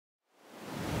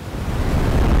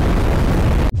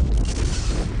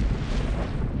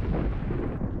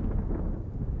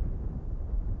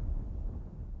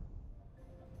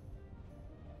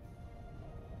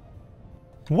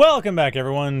Welcome back,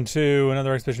 everyone, to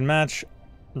another Expedition match.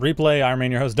 Replay, I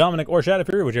remain your host, Dominic, or Shadow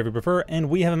Fury, whichever you prefer, and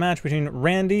we have a match between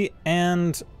Randy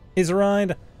and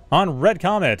izirayd on Red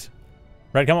Comet.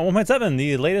 Red Comet 1.7,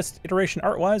 the latest iteration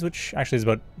art-wise, which actually is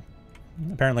about,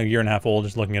 apparently a year and a half old,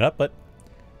 just looking it up, but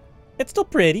it's still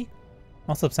pretty.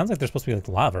 Also, it sounds like there's supposed to be like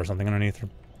lava or something underneath.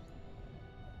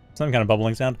 Some kind of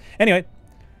bubbling sound. Anyway,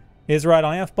 izirayd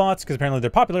on Amphbots, because apparently they're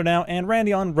popular now, and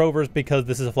Randy on Rovers, because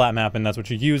this is a flat map, and that's what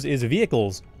you use is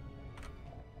vehicles.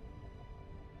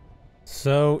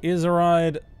 So,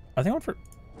 izirayd, I think, going for,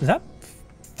 is that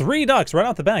 3 ducks right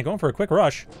off the bat, going for a quick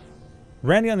rush.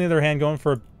 Randy, on the other hand, going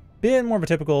for a bit more of a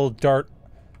typical dart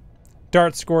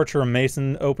scorch or a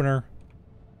mason opener.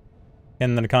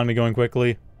 And then economy going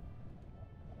quickly.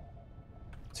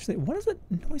 Seriously, what is that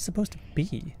noise supposed to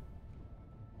be?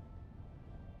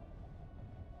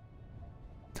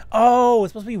 Oh,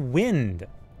 it's supposed to be wind.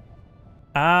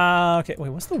 Ah, okay. Wait,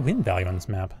 what's the wind value on this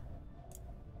map?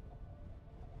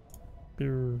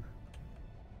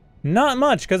 Not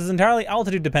much, because it's entirely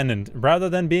altitude dependent, rather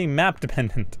than being map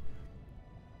dependent.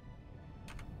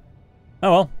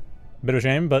 Oh well. Bit of a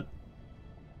shame, but...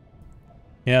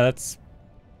 yeah, that's...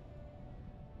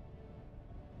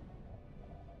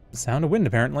 the sound of wind,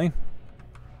 apparently.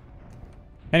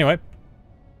 Anyway.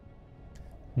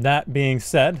 That being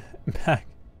said, back...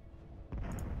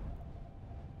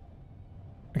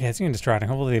 okay, it's getting distracting.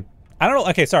 Hopefully... I don't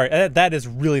know. Okay, sorry. That is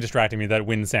really distracting me, that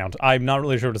wind sound. I'm not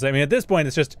really sure what to say. I mean, at this point,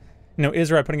 it's just, you know,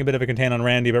 izirayd putting a bit of a contain on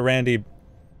Randy, but Randy,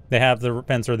 they have the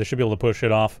fencer. They should be able to push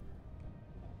it off.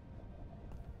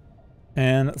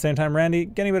 And at the same time, Randy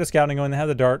getting a bit of scouting going. They have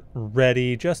the dart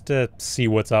ready just to see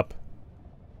what's up.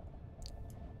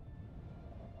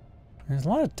 There's a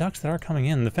lot of ducks that are coming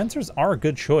in. The fencers are a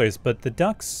good choice, but the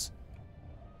ducks,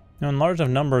 you know, in large enough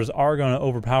numbers, are going to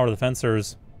overpower the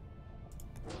fencers.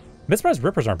 I'm a bit surprised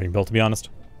rippers aren't being built, to be honest.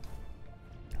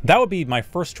 That would be my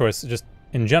first choice, just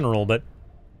in general, but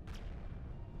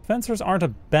fencers aren't a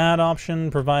bad option,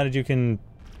 provided you can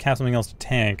cast something else to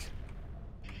tank.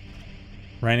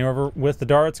 Randy over with the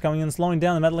darts coming in, slowing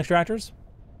down the metal extractors.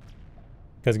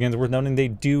 Because again, it's worth noting they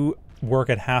do work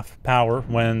at half power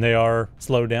when they are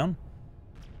slowed down.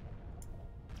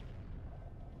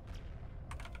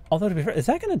 Although, to be fair, is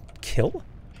that going to kill?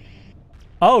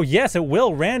 Oh, yes, it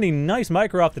will. Randy, nice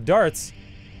micro off the darts.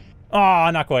 Ah,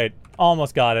 oh, not quite.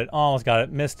 Almost got it. Almost got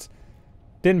it. Missed.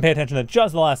 Didn't pay attention at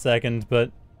just the last second,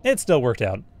 but it still worked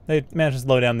out. They managed to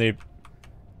slow down the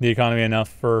economy enough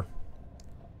for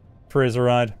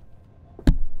izirayd.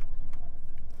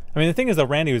 I mean, the thing is, though,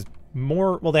 Randy was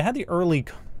more... well, they had the early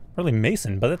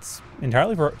mason, but that's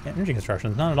entirely for energy construction.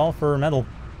 It's not at all for metal,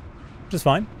 which is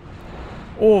fine.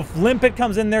 Oh, if Limpet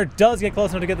comes in there, does get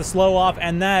close enough to get the slow off,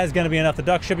 and that is going to be enough. The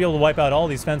duck should be able to wipe out all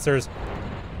these fencers.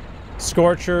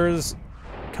 Scorchers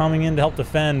coming in to help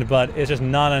defend, but it's just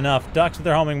not enough. Ducks with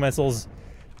their homing missiles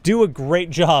do a great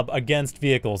job against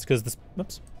vehicles, because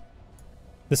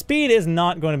the speed is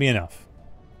not going to be enough.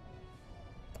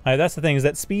 That's the thing, is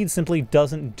that speed simply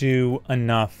doesn't do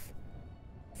enough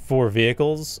for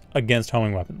vehicles against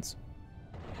homing weapons.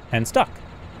 And stuck.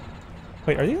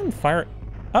 Wait, are these on fire?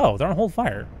 Oh, they're on hold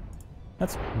fire.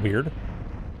 That's weird.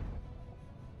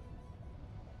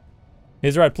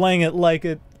 izirayd playing it like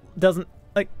it doesn't,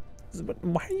 like,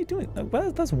 why are you doing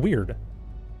that? That's weird.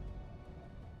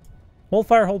 Hold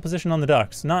fire, hold position on the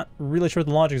ducks. Not really sure what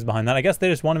the logic is behind that. I guess they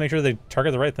just want to make sure they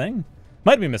target the right thing.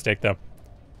 Might be a mistake, though.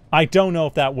 I don't know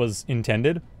if that was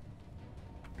intended,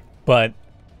 but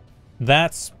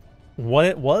that's what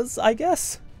it was, I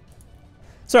guess.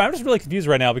 Sorry, I'm just really confused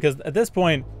right now, because at this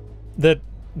point, the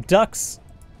ducks...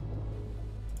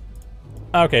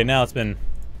 okay, now it's been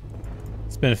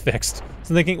fixed.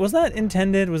 So I'm thinking, was that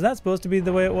intended? Was that supposed to be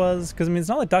the way it was? Because, I mean, it's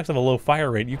not like ducks have a low fire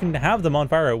rate. You can have them on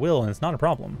fire at will, and it's not a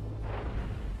problem.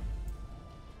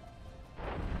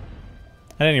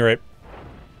 At any rate,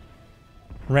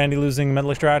 Randy losing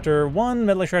metal extractor 1,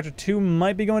 metal extractor 2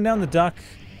 might be going down. The duck,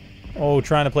 oh,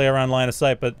 trying to play around line of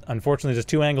sight, but unfortunately there's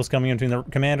 2 angles coming in between the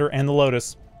commander and the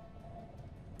Lotus.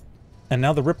 And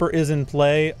now the Ripper is in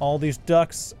play. All these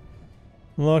ducks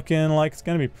looking like it's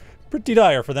going to be pretty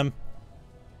dire for them.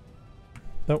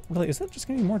 Though, really, is that just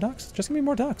going to be more ducks? Just going to be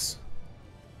more ducks.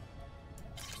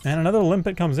 And another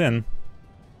limpet comes in.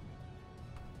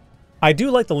 I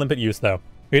do like the limpet use, though.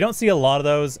 We don't see a lot of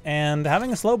those, and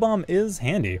having a slow bomb is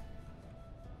handy.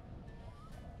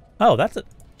 Oh, that's a...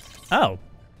 oh.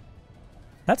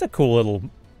 That's a cool little...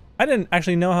 I didn't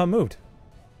actually know how it moved.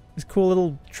 This cool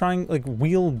little like,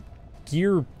 wheel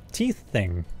gear teeth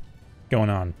thing going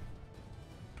on.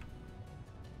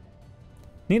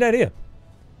 Neat idea.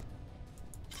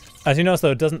 As you notice,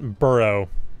 though, it doesn't burrow.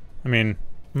 I mean,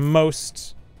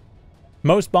 Most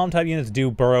bomb-type units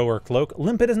do burrow or cloak.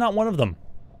 Limpet is not one of them.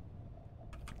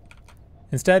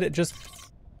 Instead, it just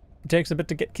takes a bit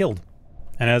to get killed.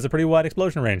 And it has a pretty wide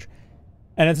explosion range.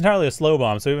 And it's entirely a slow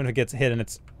bomb, so even if it gets hit and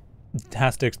it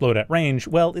has to explode at range,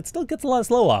 well, it still gets a lot of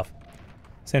slow off.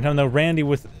 Same time, though, Randy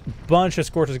with a bunch of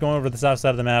Scorchers going over the south side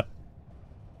of the map,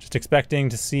 just expecting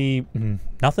to see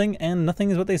nothing, and nothing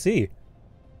is what they see.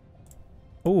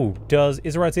 Ooh, does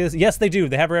izirayd see this? Yes, they do.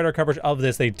 They have radar coverage of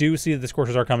this. They do see that the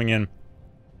Scorchers are coming in.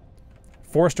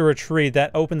 Forced to retreat.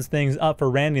 That opens things up for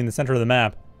Randy in the center of the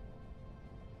map.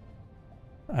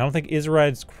 I don't think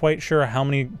izirayd's quite sure how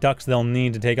many ducks they'll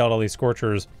need to take out all these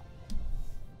Scorchers.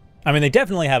 I mean, they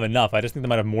definitely have enough. I just think they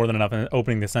might have more than enough in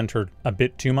opening the center a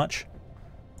bit too much.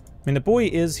 I mean, the boy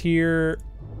is here.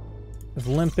 There's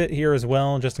Limpet here as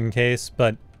well, just in case,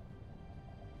 but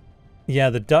yeah,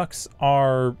 the ducks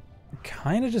are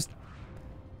kind of just...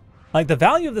 Like, the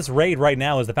value of this raid right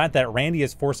now is the fact that Randy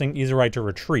is forcing izirayd to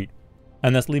retreat,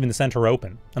 and thus leaving the center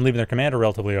open, and leaving their commander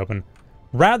relatively open,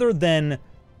 rather than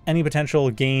any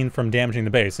potential gain from damaging the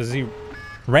base. So see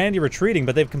Randy retreating,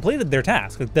 but they've completed their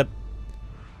task.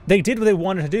 They did what they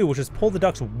wanted to do, which is pull the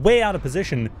ducks way out of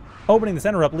position, opening the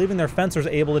center up, leaving their fencers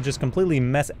able to just completely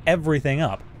mess everything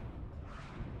up.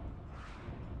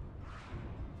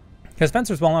 Because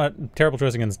fencers, while not a terrible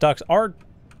choice against ducks, are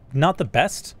not the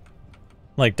best.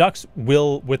 Like, ducks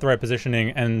will, with the right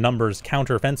positioning and numbers,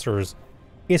 counter fencers.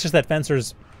 It's just that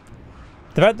fencers,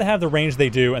 the fact that they have the range they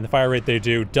do and the fire rate they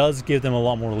do does give them a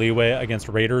lot more leeway against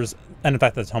raiders, and in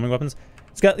fact that's homing weapons.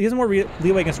 It gives them more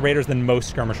leeway against raiders than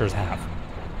most skirmishers have.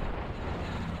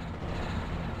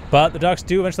 But the ducks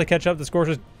do eventually catch up. The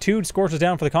Scorchers, 2 Scorchers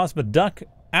down for the cost of a duck.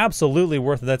 Absolutely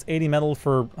worth it. That's 80 metal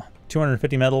for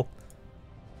 250 metal.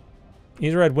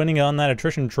 izirayd winning on that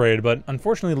attrition trade, but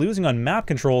unfortunately losing on map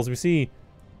controls. We see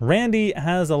Randy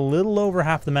has a little over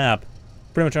half the map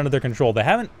pretty much under their control. They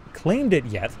haven't claimed it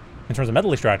yet in terms of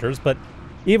metal extractors, but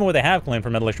even what they have claimed for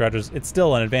metal extractors, it's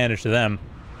still an advantage to them.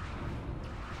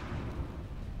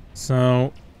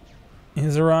 So,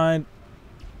 izirayd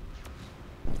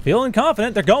feeling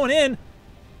confident. They're going in.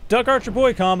 Duck Archer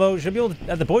Boy combo. Should be able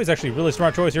to... The boy's actually a really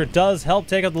smart choice here. It does help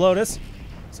take out the Lotus.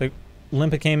 So,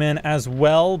 Limpet came in as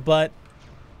well, but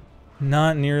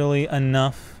not nearly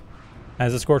enough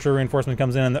as the Scorcher reinforcement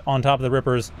comes in on top of the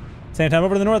Rippers. Same time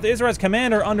over to the north, izirayd's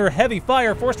commander under heavy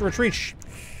fire, forced to retreat.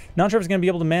 Not sure if he's going to be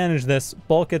able to manage this.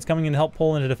 Bulkhead's coming in to help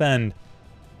pull in to defend.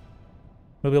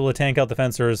 We'll be able to tank out the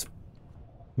fencers.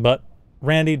 But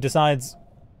Randy decides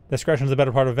discretion is the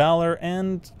better part of valor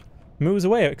and moves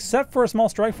away, except for a small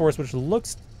strike force, which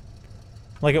looks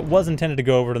like it was intended to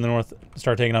go over to the north to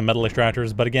start taking on metal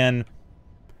extractors. But again,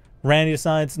 Randy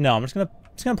decides, no, I'm just gonna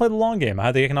play the long game. I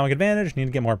have the economic advantage, need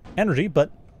to get more energy,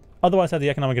 but otherwise have the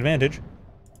economic advantage.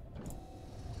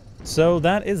 So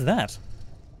that is that.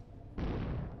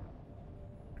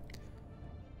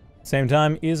 Same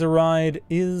time, izirayd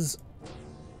is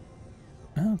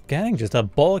getting just a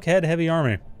bulkhead heavy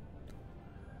army.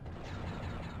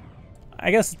 I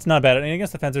guess it's not a bad idea.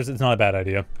 Against the fencers, it's not a bad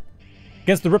idea.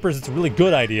 Against the Rippers, it's a really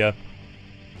good idea.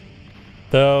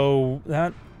 Though,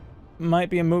 that might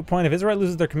be a moot point. If izirayd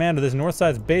loses their commander, this north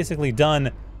side's basically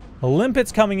done.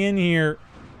 Limpet's coming in here.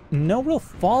 No real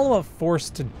follow-up force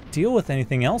to deal with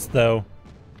anything else, though.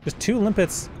 Just 2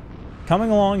 Limpets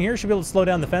coming along here. Should be able to slow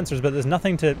down the fencers, but there's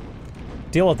nothing to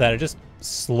deal with that. It just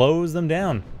slows them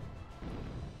down.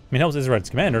 I mean, it helps izirayd's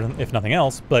commander, if nothing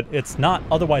else, but it's not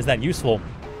otherwise that useful.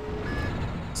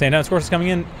 Same time, Scorchers coming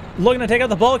in, looking to take out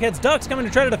the bulkheads. Ducks coming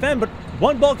to try to defend, but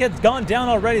one bulkhead's gone down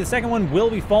already. The second one will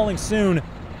be falling soon,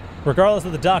 regardless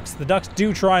of the ducks. The ducks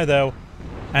do try, though,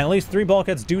 and at least 3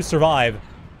 bulkheads do survive.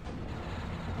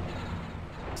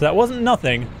 So that wasn't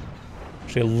nothing.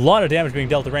 Actually, a lot of damage being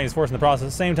dealt to Randy's force in the process. At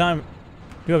the same time,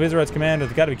 people of izirayd's commander,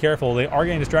 they've got to be careful. They are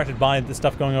getting distracted by the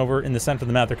stuff going over in the center of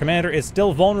the map. Their commander is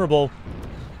still vulnerable,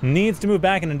 needs to move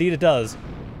back, and indeed it does.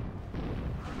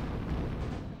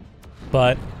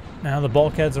 But now the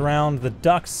bulkhead's around. The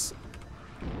ducks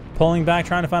pulling back,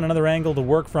 trying to find another angle to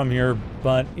work from here.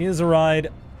 But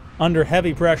izirayd under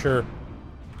heavy pressure.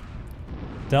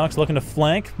 Ducks looking to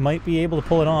flank, might be able to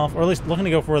pull it off, or at least looking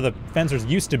to go for where the fencers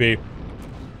used to be.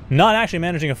 Not actually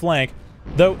managing a flank,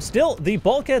 though still the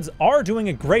bulkheads are doing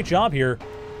a great job here,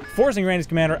 forcing Randy's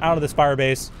commander out of this fire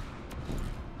base.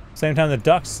 Same time the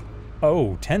ducks,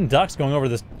 10 ducks going over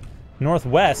this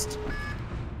northwest.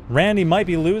 Randy might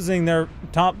be losing their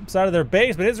top side of their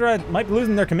base, but izirayd might be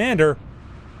losing their commander.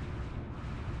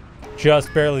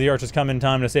 Just barely the archers come in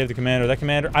time to save the commander. That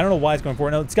commander, I don't know why it's going for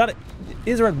it. No, it's got it.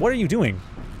 izirayd, what are you doing?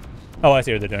 Oh, I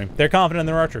see what they're doing. They're confident in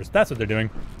their archers. That's what they're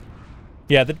doing.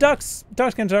 Yeah, the Ducks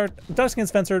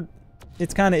against Fencer,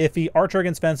 it's kind of iffy. Archer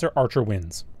against Fencer, Archer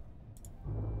wins.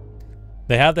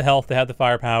 They have the health, they have the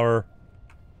firepower.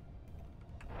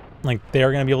 Like, they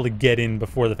are going to be able to get in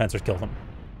before the Fencers kill them.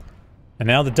 And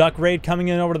now the Duck raid coming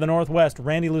in over to the northwest.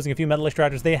 Randy losing a few metal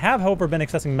extractors. They have, however, been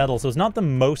accessing metal, so it's not the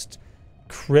most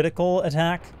critical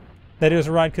attack that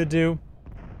izirayd could do,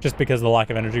 just because of the lack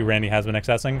of energy Randy has been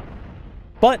accessing.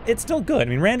 But it's still good. I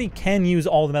mean, Randy can use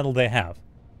all the metal they have.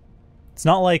 It's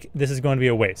not like this is going to be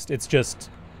a waste. It's just...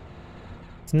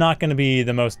 it's not going to be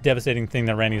the most devastating thing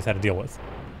that Randy's had to deal with.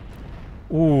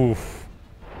 Oof.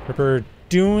 Ripper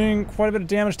doing quite a bit of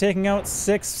damage, taking out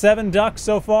 6, 7 Ducks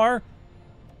so far.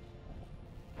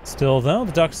 Still, though,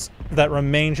 the Ducks that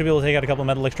remain should be able to take out a couple of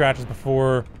metal extractors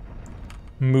before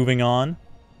moving on.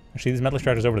 Actually, these metal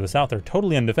extractors over to the south are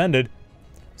totally undefended.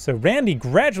 So Randy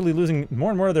gradually losing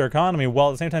more and more of their economy, while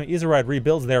at the same time izirayd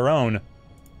rebuilds their own.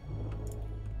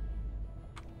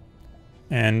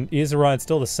 And izirayd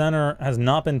still the center, has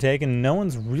not been taken. No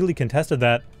one's really contested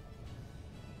that.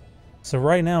 So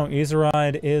right now,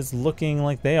 izirayd is looking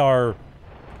like they are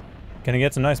going to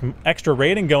get some nice extra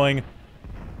raiding going.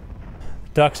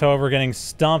 Ducks, however, getting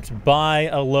stomped by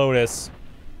a Lotus.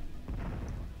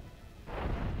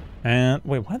 And,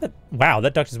 wait, why that? Wow,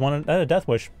 that Duck just wanted a Death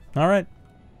Wish. Alright.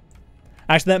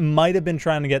 Actually, that might have been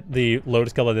trying to get the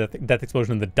Lotus kill by the Death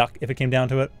Explosion of the Duck, if it came down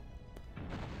to it.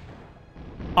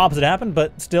 Opposite happened,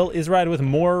 but still, izirayd with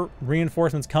more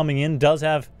reinforcements coming in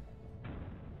doesn't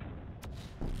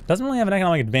really have an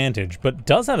economic advantage, but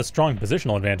does have a strong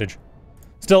positional advantage.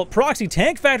 Still, Proxy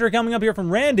Tank Factory coming up here from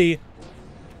Randy.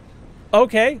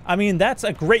 Okay, I mean, that's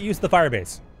a great use of the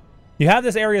firebase. You have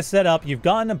this area set up, you've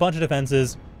gotten a bunch of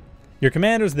defenses, your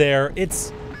commander's there,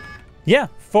 it's... yeah,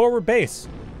 forward base.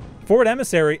 Forward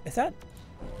emissary, is that...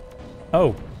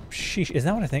 oh, sheesh, is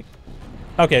that what I think?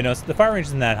 Okay, no, so the fire range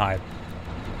isn't that high.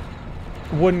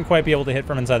 Wouldn't quite be able to hit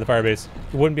from inside the firebase.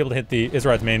 Wouldn't be able to hit the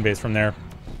izirayd's main base from there.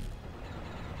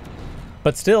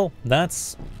 But still,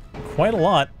 that's quite a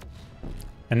lot.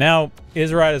 And now,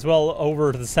 izirayd as well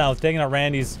over to the south, taking out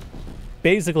Randy's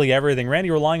basically everything.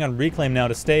 Randy relying on Reclaim now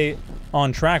to stay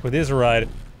on track with izirayd,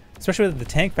 especially with the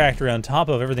tank factory on top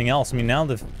of everything else. I mean, now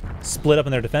they've split up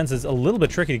in their defenses, a little bit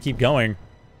tricky to keep going.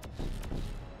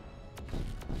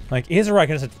 Like, izirayd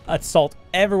can just assault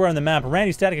everywhere on the map.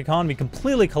 Randy's static economy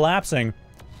completely collapsing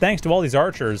thanks to all these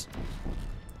archers.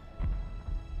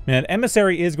 Man,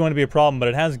 emissary is going to be a problem, but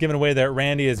it has given away that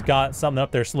Randy has got something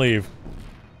up their sleeve.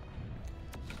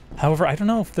 However, I don't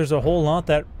know if there's a whole lot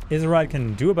that izirayd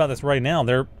can do about this right now.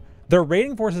 Their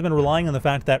raiding force has been relying on the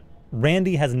fact that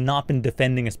Randy has not been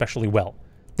defending especially well.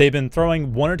 They've been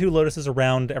throwing 1 or 2 Lotuses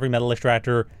around every metal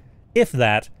extractor, if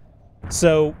that.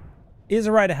 So,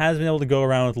 izirayd has been able to go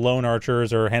around with lone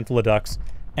archers or a handful of Ducks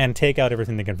and take out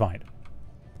everything they can find.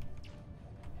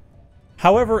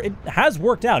 However, it has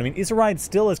worked out. I mean, izirayd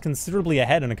still is considerably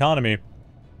ahead in economy.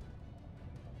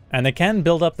 And they can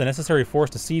build up the necessary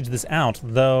force to siege this out,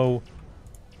 though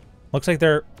looks like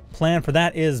their plan for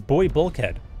that is Boy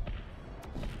Bulkhead.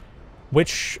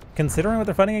 Which, considering what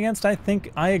they're fighting against, I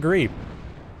think I agree.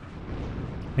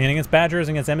 I mean, against Badgers,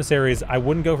 against Emissaries, I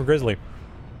wouldn't go for Grizzly.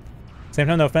 Same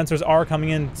time, though, Fencers are coming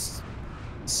in,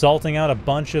 salting out a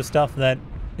bunch of stuff that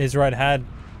izirayd had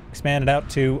expanded out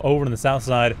to over to the south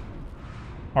side.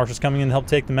 Archers coming in to help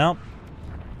take them out.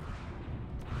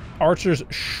 Archers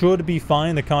should be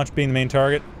fine, the Conch being the main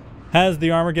target. Has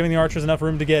the armor giving the archers enough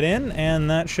room to get in,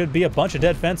 and that should be a bunch of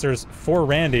dead fencers for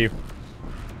Randy.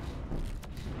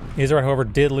 izirayd, however,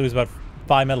 did lose about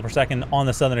 5 metal per second on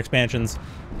the southern expansions.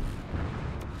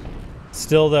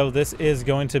 Still, though, this is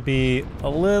going to be a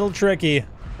little tricky.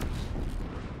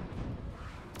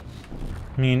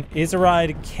 I mean,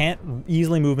 izirayd can't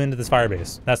easily move into this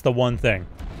firebase. That's the one thing.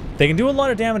 They can do a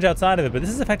lot of damage outside of it, but this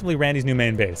is effectively Randy's new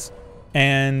main base.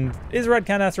 And izirayd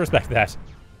kind of has to respect that.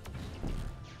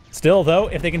 Still, though,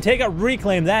 if they can take out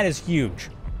Reclaim, that is huge.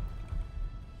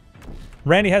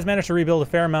 Randy has managed to rebuild a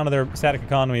fair amount of their static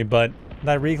economy, but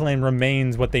that Reclaim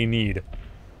remains what they need.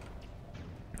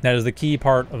 That is the key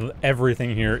part of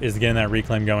everything here, is getting that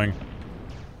Reclaim going.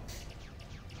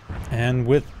 And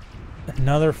with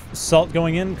another assault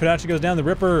going in, Kodachi goes down. The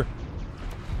Ripper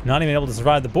not even able to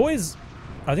survive. The boys,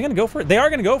 are they going to go for it? They are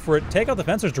going to go for it. Take out the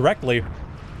Fencers directly.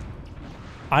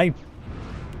 I'm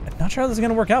not sure how this is going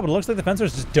to work out, but it looks like the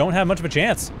Fencers just don't have much of a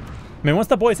chance. I mean, once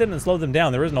the boys hit and slowed them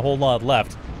down, there isn't a whole lot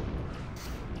left.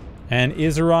 And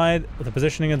izirayd, with the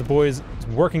positioning of the boys, is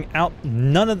working out.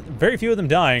 Very few of them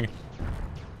dying.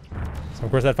 So,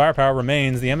 of course, that firepower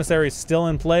remains. The Emissary is still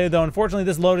in play, though. Unfortunately,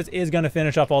 this Lotus is going to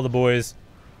finish off all the boys.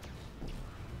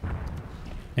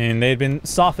 And they've been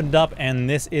softened up, and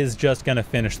this is just going to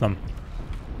finish them.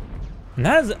 And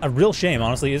that is a real shame,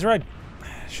 honestly. izirayd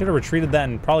should have retreated that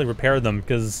and probably repaired them,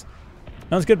 because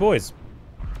that was good boys.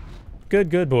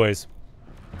 Good boys.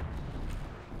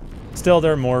 Still,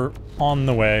 there are more on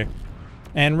the way.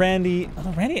 And Randy...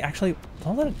 Oh, Randy actually...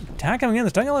 All that attack coming in,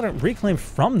 there's not a lot of reclaim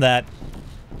from that.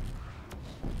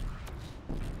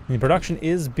 The production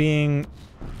is being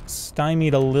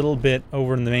stymied a little bit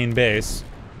over in the main base.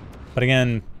 But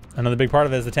again, another big part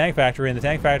of it is the tank factory, and the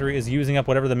tank factory is using up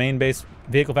whatever the main base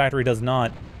vehicle factory does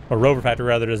not. Or rover factory,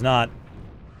 rather, does not.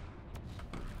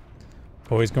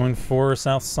 Boys going for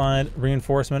south side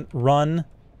reinforcement run.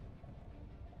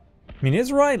 I mean,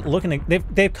 izirayd looking to...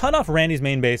 They've cut off Randy's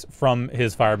main base from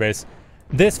his fire base.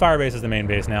 This fire base is the main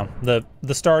base now. The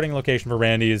starting location for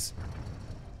Randy's...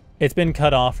 It's been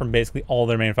cut off from basically all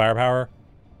their main firepower.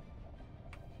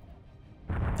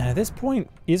 And at this point,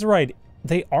 izirayd,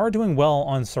 they are doing well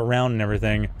on surround and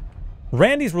everything.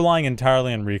 Randy's relying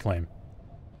entirely on reclaim.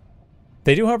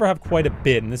 They do, however, have quite a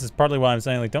bit, and this is partly why I'm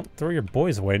saying, like, don't throw your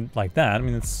boys away like that. I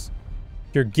mean, it's...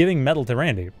 You're giving metal to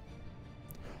Randy.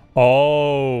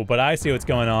 Oh, but I see what's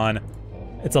going on.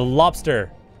 It's a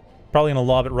lobster. Probably gonna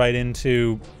lob it right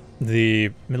into the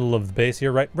middle of the base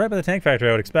here, right by the tank factory,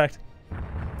 I would expect.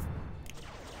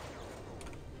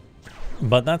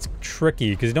 But that's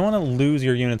tricky, because you don't want to lose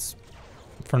your units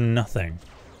for nothing.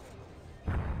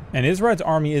 And izirayd's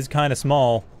army is kind of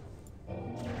small.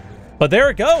 But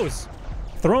there it goes!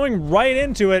 Throwing right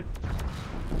into it.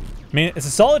 I mean, it's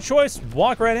a solid choice.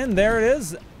 Walk right in. There it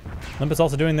is. Olympus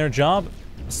also doing their job.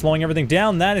 Slowing everything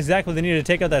down. That is exactly what they needed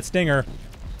to take out that stinger.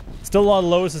 Still a lot of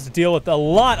lotuses to deal with. A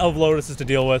lot of lotuses to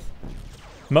deal with.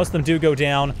 Most of them do go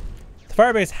down. The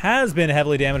firebase has been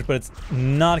heavily damaged, but it's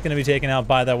not going to be taken out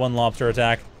by that one lobster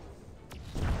attack.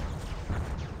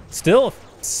 Still,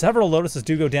 several lotuses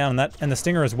do go down, and the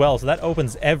stinger as well, so that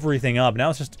opens everything up. Now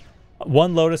it's just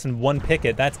one lotus and one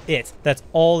picket. That's it. That's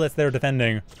all that's there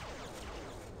defending.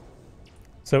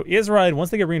 So izirayd,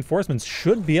 once they get reinforcements,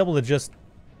 should be able to just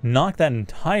knock that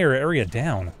entire area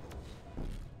down. I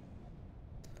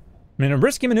mean, a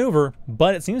risky maneuver,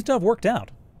 but it seems to have worked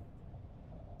out.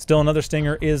 Still, another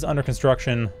stinger is under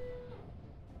construction.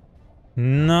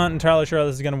 Not entirely sure how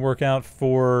this is going to work out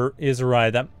for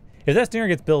izirayd. If that stinger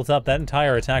gets built up, that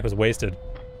entire attack was wasted.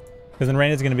 Because then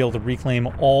Randy's going to be able to reclaim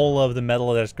all of the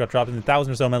metal that got dropped in,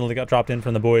 1,000 or so metal that got dropped in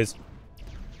from the boys.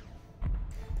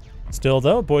 Still,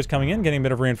 though, boys coming in, getting a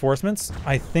bit of reinforcements.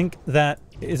 I think that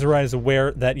izirayd is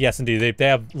aware that, yes, indeed, they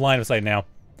have line of sight now.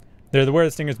 They're aware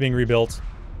the stinger's being rebuilt.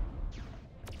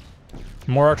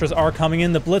 More archers are coming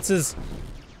in. The blitzes,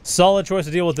 solid choice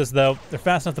to deal with this, though. They're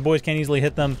fast enough the boys can't easily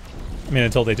hit them. I mean,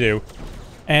 until they do.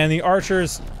 And the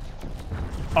archers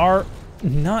are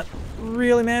not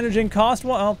really managing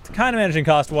cost-wise. Well, kind of managing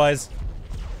cost-wise.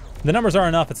 The numbers are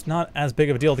enough. It's not as big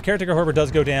of a deal. The caretaker, however,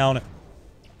 does go down,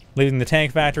 leaving the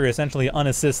tank factory essentially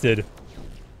unassisted.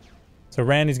 So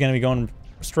Randy's going to be going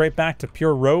straight back to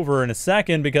pure rover in a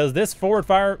second, because this forward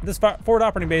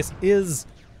operating base is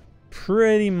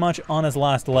pretty much on its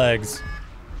last legs.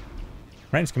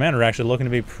 Randy's commander actually looking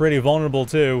to be pretty vulnerable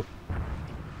too.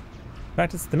 In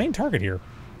fact, it's the main target here.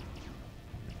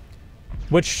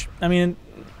 Which, I mean,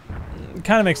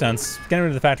 kind of makes sense. Getting rid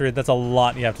of the factory, that's a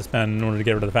lot you have to spend in order to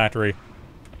get rid of the factory.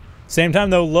 Same time,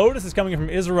 though, Lotus is coming in from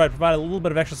izirayd, provide a little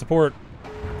bit of extra support.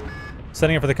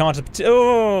 Setting up for the Conscious...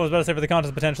 Oh, I was about to say for the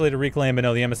Conscious potentially to reclaim, but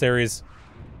no, the emissaries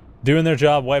doing their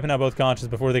job, wiping out both Conscious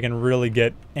before they can really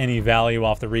get any value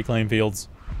off the reclaim fields.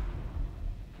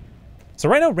 So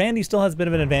right now, Randy still has a bit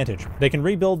of an advantage. They can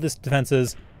rebuild this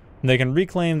defenses, and they can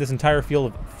reclaim this entire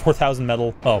field of 4,000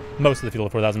 metal. Oh, most of the field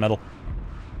of 4,000 metal.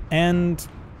 And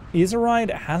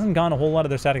izirayd hasn't gotten a whole lot of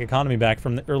their static economy back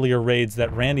from the earlier raids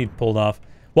that Randy pulled off.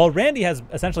 While Randy has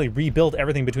essentially rebuilt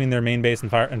everything between their main base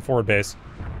and forward base.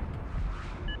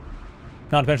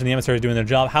 Not to mention the emissaries doing their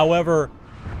job. However,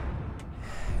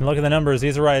 look at the numbers.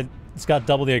 izirayd's got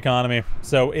double the economy.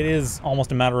 So it is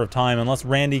almost a matter of time. Unless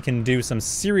Randy can do some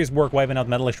serious work wiping out the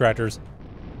metal extractors,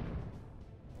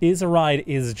 izirayd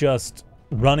is just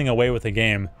running away with the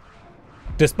game.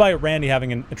 Despite Randy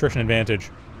having an attrition advantage.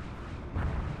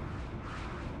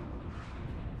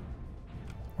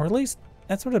 Or at least,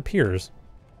 that's what it appears.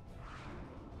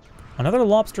 Another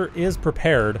lobster is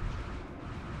prepared.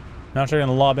 Not sure they're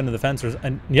going to lob into the fencers.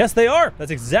 And yes, they are!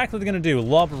 That's exactly what they're going to do.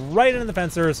 Lob right into the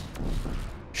fencers.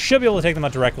 Should be able to take them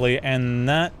out directly. And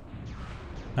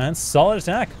that's solid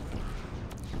attack.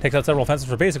 Takes out several fencers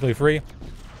for basically free.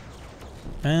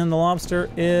 And the lobster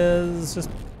is just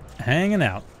hanging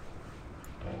out.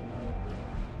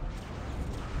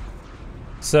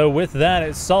 So with that,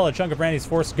 a solid chunk of Randy's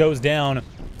force goes down.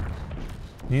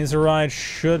 izirayd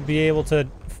should be able to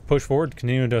push forward,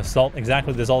 continue to assault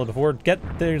exactly what they assaulted before,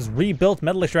 get those rebuilt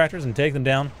metal extractors and take them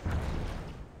down.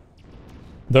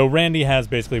 Though rANDY has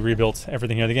basically rebuilt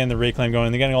everything here. They're getting the reclaim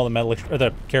going, they're getting all the metal or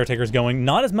the caretakers going.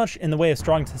 Not as much in the way of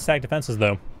strong stack defenses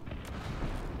though.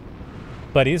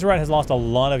 But izirayd has lost a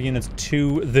lot of units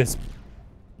to this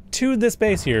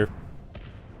base here.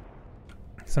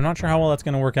 So I'm not sure how well that's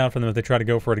going to work out for them if they try to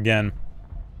go for it again.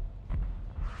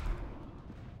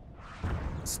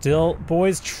 Still,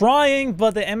 boys trying,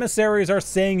 but the emissaries are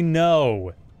saying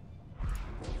no.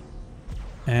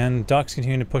 And ducks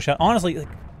continue to push out. Honestly, like,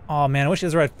 oh man, I wish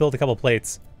izirayd built a couple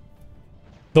plates.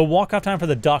 The walk-off time for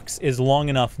the ducks is long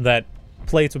enough that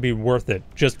plates would be worth it,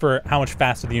 just for how much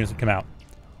faster the units would come out.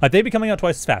 Like, they'd be coming out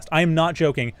twice as fast. I am not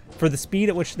joking. For the speed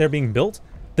at which they're being built,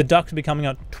 the ducks would be coming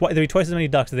out there'd be twice as many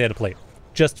ducks if they had a plate.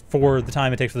 Just for the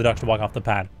time it takes for the ducks to walk off the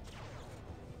pad.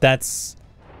 That's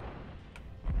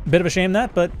a bit of a shame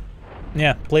that, but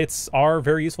yeah, plates are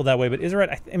very useful that way. But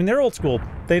izirayd, I mean, they're old school.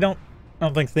 They don't, I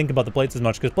don't think about the plates as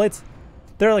much, because plates,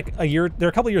 they're like they're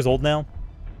a couple years old now.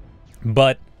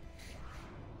 But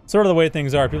sort of the way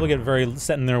things are, people get very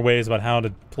set in their ways about how to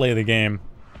play the game.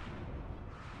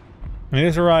 I mean,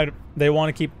 izirayd, they want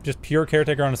to keep just pure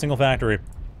caretaker on a single factory.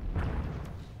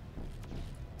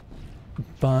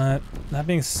 But that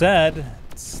being said,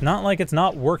 it's not like it's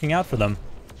not working out for them.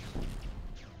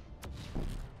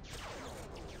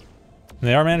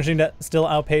 They are managing to still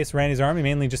outpace rANDY's army,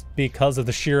 mainly just because of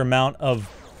the sheer amount of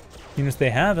units they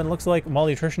have. And it looks like while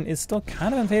the attrition is still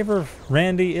kind of in favor of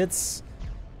rANDY, it's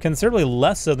considerably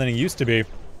less so than it used to be. Of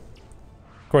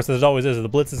course, as it always is, if the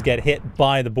blitzes get hit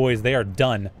by the boys, they are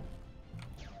done.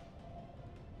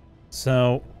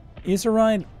 So,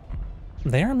 izirayd,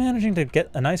 they are managing to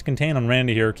get a nice contain on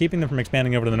rANDY here, keeping them from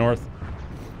expanding over to the north.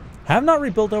 Have not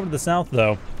rebuilt over to the south,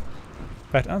 though.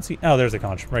 In fact, I don't see... Oh, there's a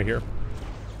conch right here.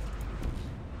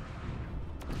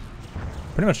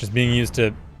 Pretty much just being used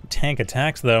to tank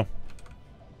attacks, though.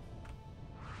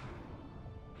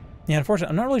 Yeah, unfortunately,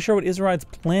 I'm not really sure what izirayd's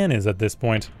plan is at this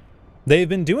point. They've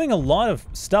been doing a lot of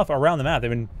stuff around the map. They've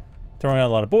been throwing out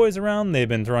a lot of boys around. They've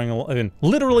been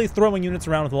literally throwing units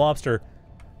around with the lobster.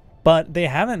 But they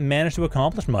haven't managed to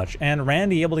accomplish much. And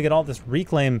rANDY able to get all this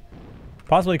reclaim,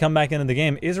 possibly come back into the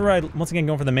game. izirayd, once again,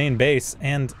 going for the main base.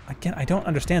 And again, I don't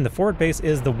understand. The forward base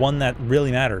is the one that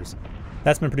really matters.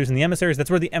 That's been producing the emissaries. That's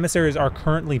where the emissaries are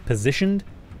currently positioned.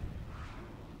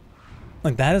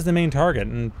 Like, that is the main target.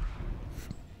 And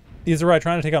izirayd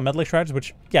trying to take out metal extractors,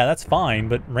 which, yeah, that's fine.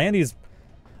 But rANDY's,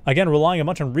 again, relying a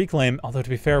bunch on reclaim. Although, to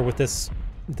be fair, with this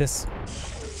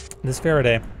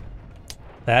Faraday...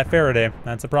 That Faraday,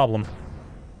 that's a problem.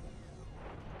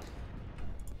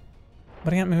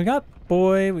 But again, I mean,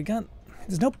 we got,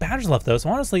 there's no badgers left though, so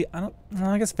honestly,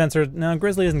 I guess Fencer, no,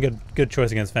 Grizzly isn't a good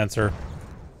choice against Fencer.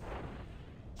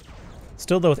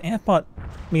 Still though, with Amphbot,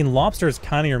 I mean, Lobster is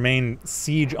kind of your main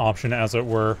siege option, as it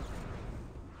were.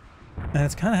 And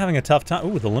it's kind of having a tough time.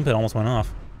 Ooh, the limpet almost went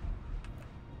off.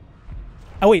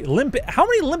 Oh wait, limpet, how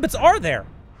many limpets are there?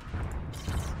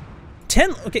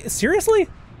 10, okay, seriously?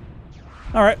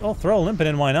 Alright, well, throw a limpet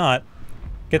in, why not?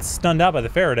 Gets stunned out by the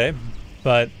Faraday,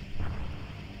 but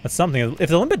that's something. If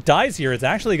the limpet dies here, it's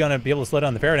actually going to be able to slow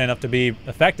down the Faraday enough to be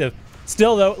effective.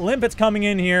 Still, though, limpet's coming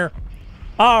in here.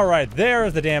 Alright,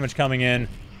 there's the damage coming in.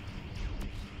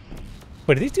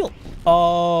 Wait, did these deal...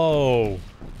 Oh.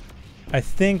 I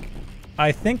think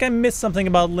I missed something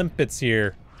about limpets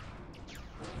here.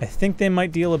 I think they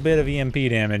might deal a bit of EMP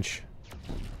damage.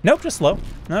 Nope, just slow.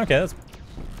 Okay, that's...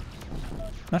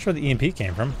 Not sure where the EMP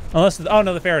came from. Unless... Oh,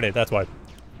 no, the Faraday. That's why.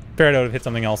 Faraday would have hit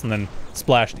something else and then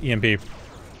splashed EMP.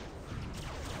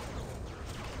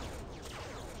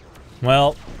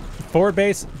 Well, forward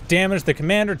base damaged. The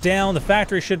commander down. The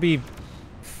factory should be,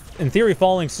 in theory,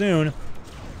 falling soon.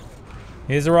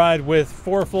 izirayd with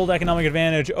fourfold economic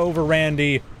advantage over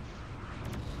rANDY.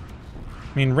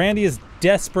 I mean, rANDY is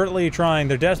desperately trying.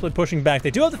 They're desperately pushing back.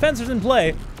 They do have the fencers in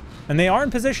play, and they are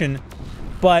in position.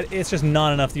 But it's just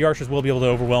not enough. The archers will be able to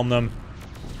overwhelm them.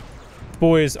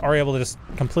 Boys are able to just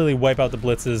completely wipe out the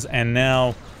blitzes, and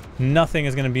now nothing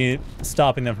is going to be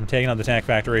stopping them from taking out the tank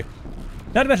factory.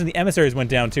 Not to mention the emissaries went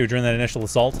down too during that initial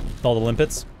assault with all the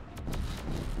limpets.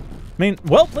 I mean,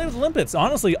 well played with limpets.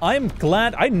 Honestly, I'm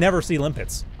glad. I never see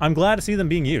limpets. I'm glad to see them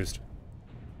being used.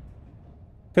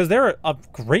 Because they're a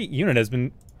great unit, has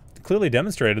been clearly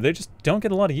demonstrated. They just don't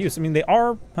get a lot of use. I mean, they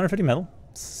are 150 metal.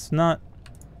 It's not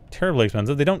terribly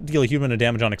expensive. They don't deal a huge amount of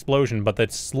damage on explosion, but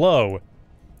that's slow.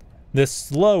 This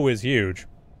slow is huge.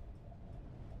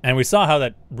 And we saw how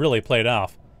that really played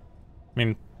off. I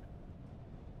mean,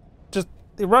 just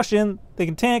they rush in, they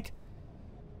can tank,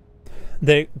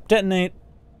 they detonate,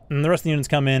 And the rest of the units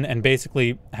come in and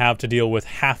basically have to deal with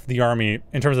half the army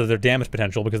in terms of their damage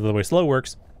potential because of the way slow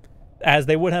works, as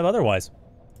they would have otherwise.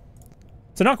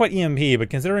 So not quite EMP, but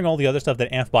considering all the other stuff that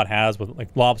Amphbot has with like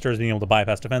lobsters being able to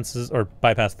bypass defenses or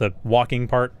bypass the walking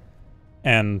part,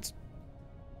 and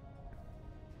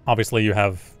obviously you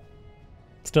have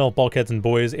still bulkheads and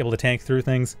boys able to tank through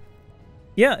things.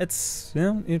 Yeah, it's, you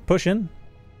know, you push in,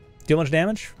 deal much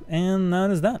damage, and that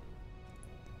is that.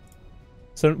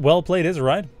 So well played,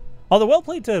 izirayd. Although well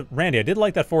played to rANDY. I did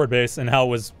like that forward base and how it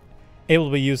was able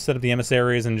to be used to set up the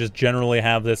emissaries and just generally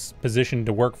have this position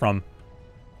to work from.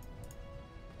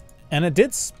 And it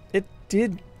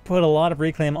did put a lot of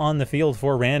reclaim on the field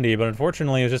for rANDY, but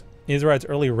unfortunately it was just izirayd's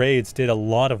early raids did a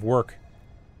lot of work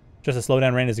just to slow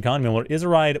down rANDY's economy. Well,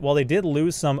 izirayd, while they did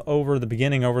lose some over the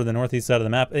beginning, over the northeast side of the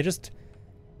map, it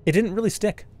didn't really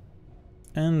stick.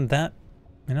 And that,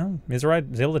 you know,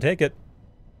 izirayd is able to take it.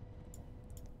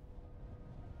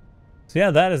 So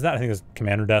yeah, that is that. I think it's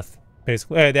commander death,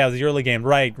 basically. Yeah, that was the early game.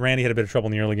 Right, rANDY had a bit of trouble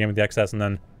in the early game with the excess, and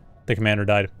then the commander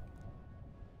died.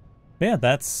 But yeah,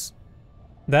 that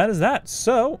is that.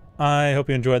 So, I hope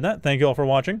you enjoyed that. Thank you all for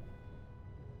watching.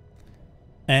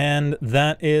 And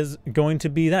that is going to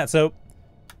be that. So,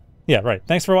 yeah, right.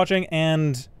 Thanks for watching,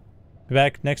 and be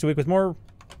back next week with more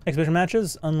exhibition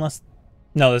matches, unless...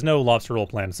 No, there's no lobster roll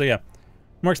planned. So yeah,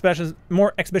 more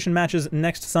exhibition matches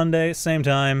next Sunday, same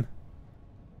time.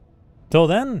 Till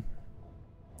then,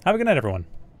 have a good night, everyone.